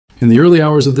In the early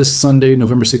hours of this Sunday,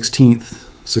 November 16th,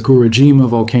 Sakurajima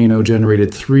Volcano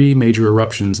generated 3 major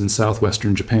eruptions in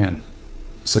southwestern Japan.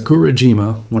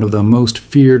 Sakurajima, one of the most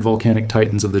feared volcanic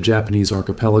titans of the Japanese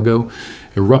archipelago,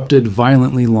 erupted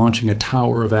violently, launching a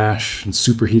tower of ash and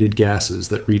superheated gases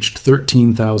that reached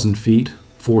 13,000 feet,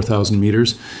 4,000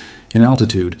 meters, in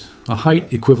altitude, a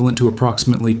height equivalent to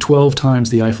approximately 12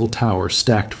 times the Eiffel Tower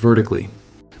stacked vertically.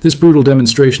 This brutal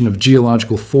demonstration of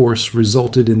geological force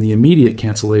resulted in the immediate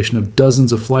cancellation of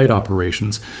dozens of flight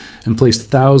operations and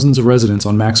placed thousands of residents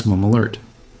on maximum alert.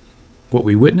 What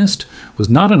we witnessed was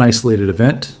not an isolated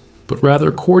event, but rather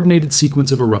a coordinated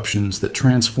sequence of eruptions that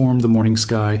transformed the morning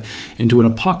sky into an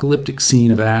apocalyptic scene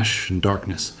of ash and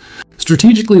darkness.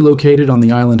 Strategically located on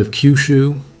the island of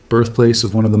Kyushu, birthplace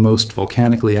of one of the most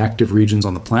volcanically active regions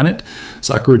on the planet,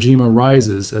 Sakurajima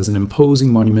rises as an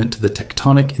imposing monument to the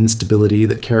tectonic instability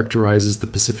that characterizes the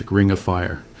Pacific Ring of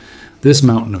Fire. This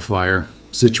mountain of fire,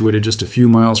 situated just a few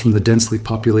miles from the densely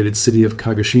populated city of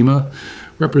Kagoshima,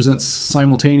 represents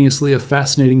simultaneously a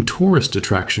fascinating tourist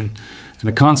attraction and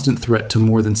a constant threat to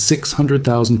more than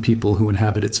 600,000 people who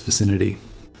inhabit its vicinity.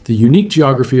 The unique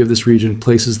geography of this region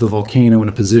places the volcano in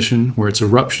a position where its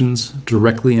eruptions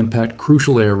directly impact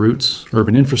crucial air routes,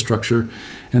 urban infrastructure,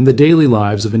 and the daily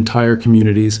lives of entire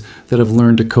communities that have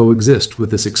learned to coexist with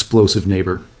this explosive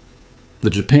neighbor. The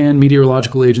Japan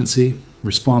Meteorological Agency,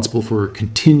 responsible for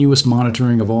continuous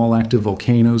monitoring of all active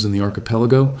volcanoes in the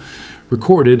archipelago,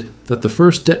 recorded that the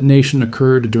first detonation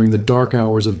occurred during the dark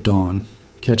hours of dawn,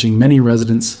 catching many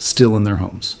residents still in their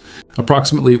homes.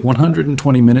 Approximately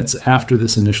 120 minutes after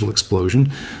this initial explosion,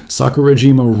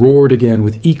 Sakurajima roared again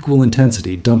with equal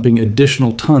intensity, dumping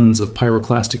additional tons of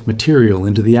pyroclastic material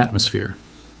into the atmosphere.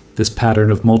 This pattern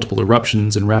of multiple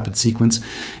eruptions in rapid sequence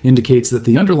indicates that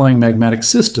the underlying magmatic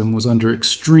system was under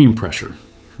extreme pressure,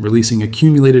 releasing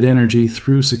accumulated energy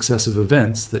through successive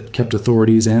events that kept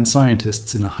authorities and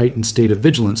scientists in a heightened state of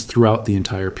vigilance throughout the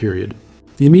entire period.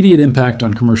 The immediate impact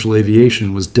on commercial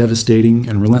aviation was devastating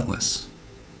and relentless.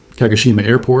 Kagoshima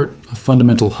Airport, a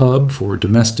fundamental hub for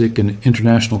domestic and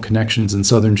international connections in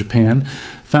southern Japan,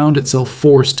 found itself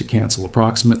forced to cancel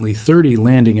approximately 30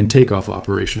 landing and takeoff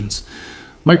operations.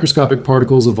 Microscopic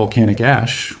particles of volcanic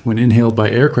ash, when inhaled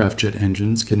by aircraft jet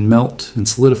engines, can melt and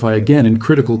solidify again in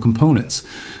critical components,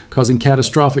 causing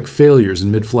catastrophic failures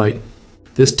in mid-flight.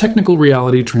 This technical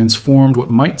reality transformed what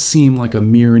might seem like a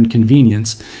mere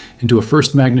inconvenience into a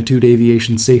first-magnitude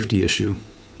aviation safety issue,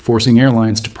 forcing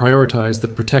airlines to prioritize the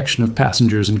protection of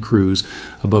passengers and crews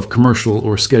above commercial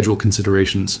or schedule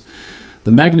considerations.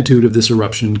 The magnitude of this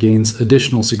eruption gains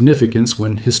additional significance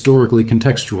when historically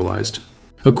contextualized.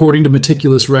 According to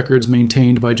meticulous records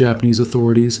maintained by Japanese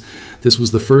authorities, this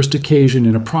was the first occasion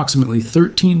in approximately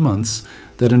 13 months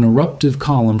that an eruptive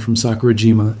column from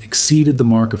Sakurajima exceeded the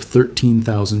mark of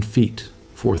 13,000 feet,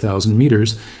 4,000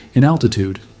 meters, in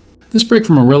altitude. This break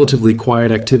from a relatively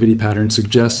quiet activity pattern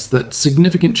suggests that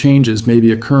significant changes may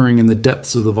be occurring in the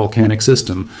depths of the volcanic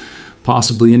system,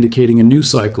 possibly indicating a new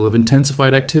cycle of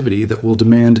intensified activity that will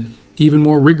demand even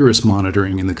more rigorous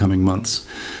monitoring in the coming months.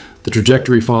 The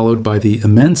trajectory followed by the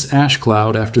immense ash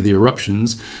cloud after the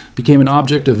eruptions became an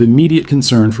object of immediate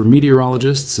concern for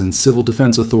meteorologists and civil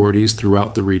defense authorities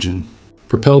throughout the region.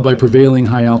 Propelled by prevailing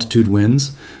high-altitude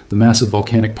winds, the massive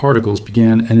volcanic particles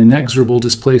began an inexorable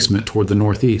displacement toward the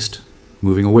northeast,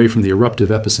 moving away from the eruptive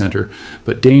epicenter,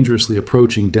 but dangerously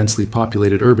approaching densely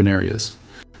populated urban areas.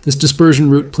 This dispersion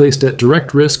route placed at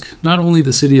direct risk not only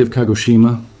the city of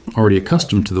Kagoshima, already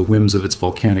accustomed to the whims of its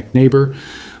volcanic neighbor,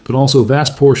 but also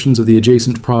vast portions of the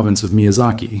adjacent province of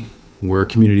Miyazaki, where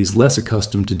communities less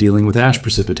accustomed to dealing with ash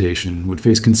precipitation would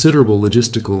face considerable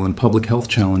logistical and public health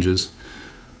challenges.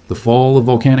 The fall of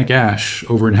volcanic ash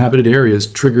over inhabited areas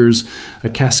triggers a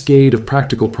cascade of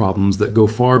practical problems that go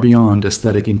far beyond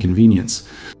aesthetic inconvenience.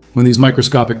 When these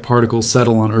microscopic particles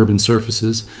settle on urban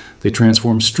surfaces, they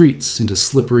transform streets into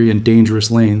slippery and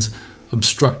dangerous lanes,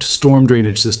 obstruct storm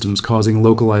drainage systems causing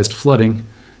localized flooding,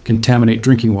 contaminate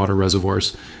drinking water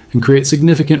reservoirs, and create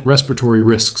significant respiratory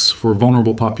risks for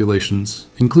vulnerable populations,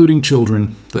 including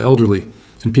children, the elderly,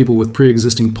 and people with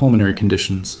pre-existing pulmonary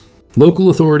conditions. Local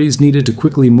authorities needed to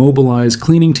quickly mobilize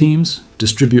cleaning teams,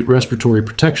 distribute respiratory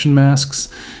protection masks,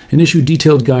 and issue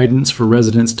detailed guidance for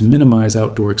residents to minimize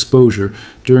outdoor exposure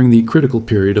during the critical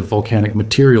period of volcanic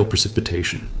material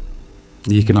precipitation.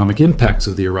 The economic impacts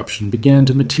of the eruption began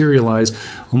to materialize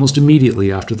almost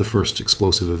immediately after the first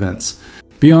explosive events.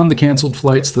 Beyond the canceled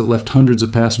flights that left hundreds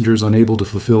of passengers unable to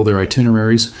fulfill their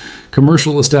itineraries,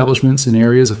 commercial establishments in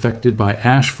areas affected by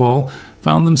ashfall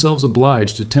found themselves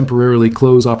obliged to temporarily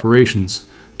close operations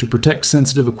to protect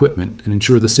sensitive equipment and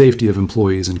ensure the safety of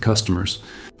employees and customers.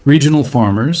 Regional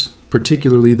farmers,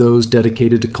 particularly those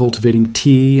dedicated to cultivating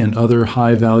tea and other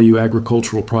high-value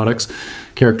agricultural products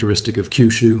characteristic of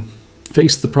Kyushu,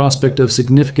 faced the prospect of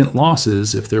significant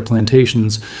losses if their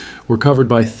plantations were covered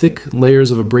by thick layers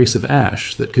of abrasive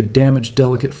ash that could damage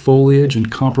delicate foliage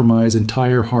and compromise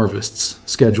entire harvests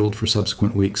scheduled for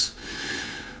subsequent weeks.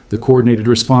 The coordinated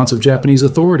response of Japanese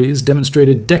authorities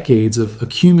demonstrated decades of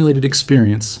accumulated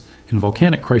experience in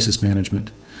volcanic crisis management.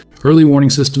 Early warning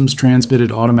systems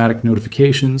transmitted automatic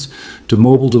notifications to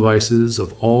mobile devices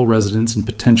of all residents in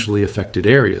potentially affected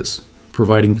areas,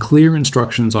 providing clear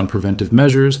instructions on preventive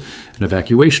measures and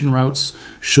evacuation routes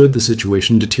should the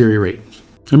situation deteriorate.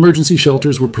 Emergency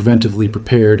shelters were preventively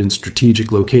prepared in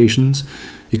strategic locations,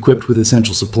 equipped with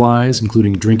essential supplies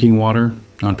including drinking water,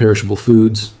 non-perishable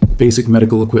foods, basic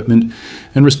medical equipment,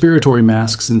 and respiratory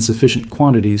masks in sufficient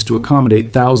quantities to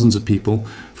accommodate thousands of people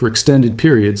for extended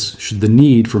periods should the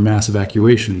need for mass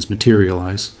evacuations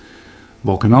materialize.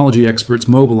 Volcanology experts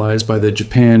mobilized by the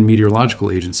Japan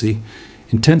Meteorological Agency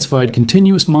intensified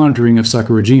continuous monitoring of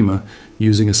Sakurajima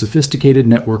using a sophisticated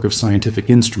network of scientific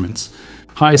instruments.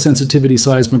 High-sensitivity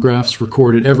seismographs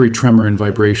recorded every tremor and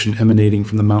vibration emanating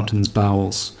from the mountain's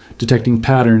bowels, detecting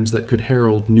patterns that could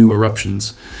herald new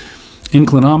eruptions.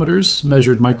 Inclinometers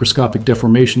measured microscopic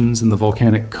deformations in the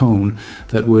volcanic cone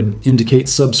that would indicate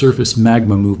subsurface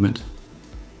magma movement.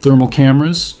 Thermal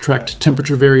cameras tracked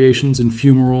temperature variations in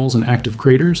fumaroles and active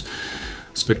craters.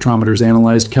 Spectrometers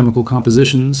analyzed chemical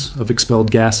compositions of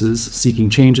expelled gases, seeking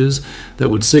changes that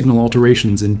would signal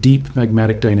alterations in deep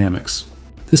magmatic dynamics.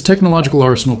 This technological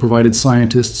arsenal provided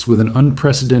scientists with an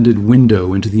unprecedented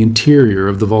window into the interior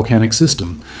of the volcanic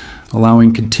system,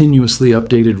 allowing continuously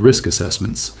updated risk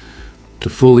assessments. To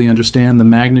fully understand the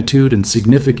magnitude and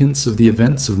significance of the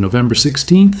events of November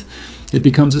 16th, it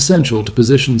becomes essential to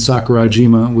position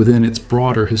Sakurajima within its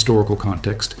broader historical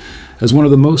context as one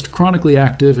of the most chronically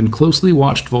active and closely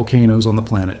watched volcanoes on the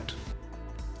planet.